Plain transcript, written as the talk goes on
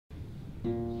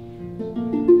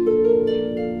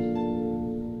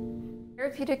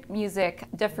Therapeutic music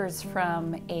differs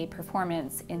from a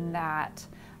performance in that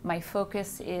my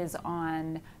focus is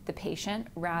on the patient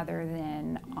rather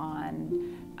than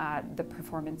on the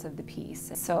performance of the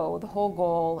piece. So the whole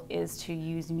goal is to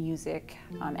use music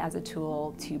as a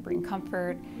tool to bring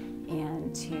comfort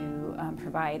and to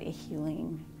provide a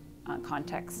healing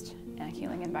context and a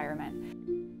healing environment.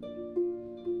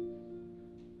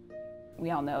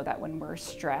 We all know that when we're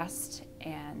stressed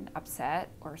and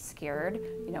upset or scared,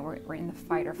 we're in the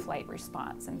fight or flight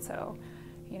response. And so,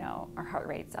 our heart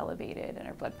rate's elevated and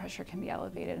our blood pressure can be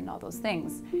elevated and all those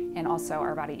things. And also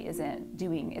our body isn't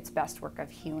doing its best work of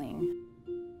healing.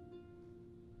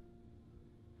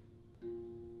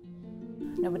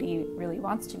 Nobody really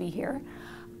wants to be here.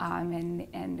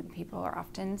 And people are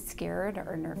often scared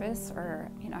or nervous or,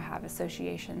 have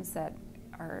associations that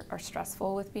are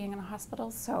stressful with being in a hospital.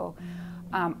 So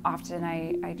often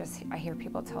I hear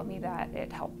people tell me that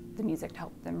the music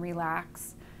helped them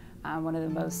relax. One of the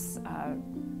most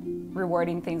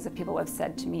rewarding things that people have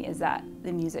said to me is that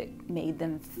the music made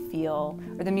them feel,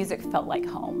 or the music felt like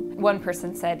home. One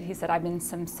person said, I've been in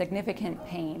some significant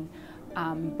pain,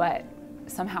 but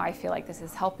somehow I feel like this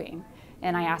is helping.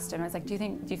 And I asked him, I was like, do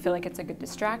you feel like it's a good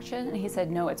distraction? And he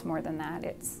said, no, it's more than that.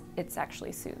 It's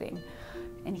actually soothing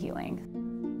and healing.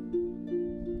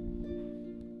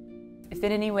 If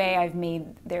in any way I've made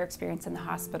their experience in the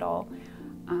hospital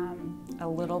a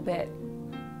little bit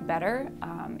better,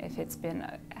 if it's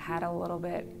had a little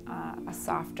bit a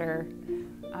softer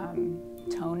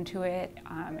tone to it,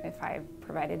 if I've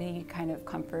provided any kind of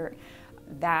comfort,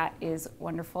 that is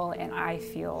wonderful, and I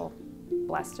feel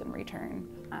blessed in return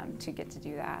to get to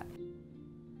do that.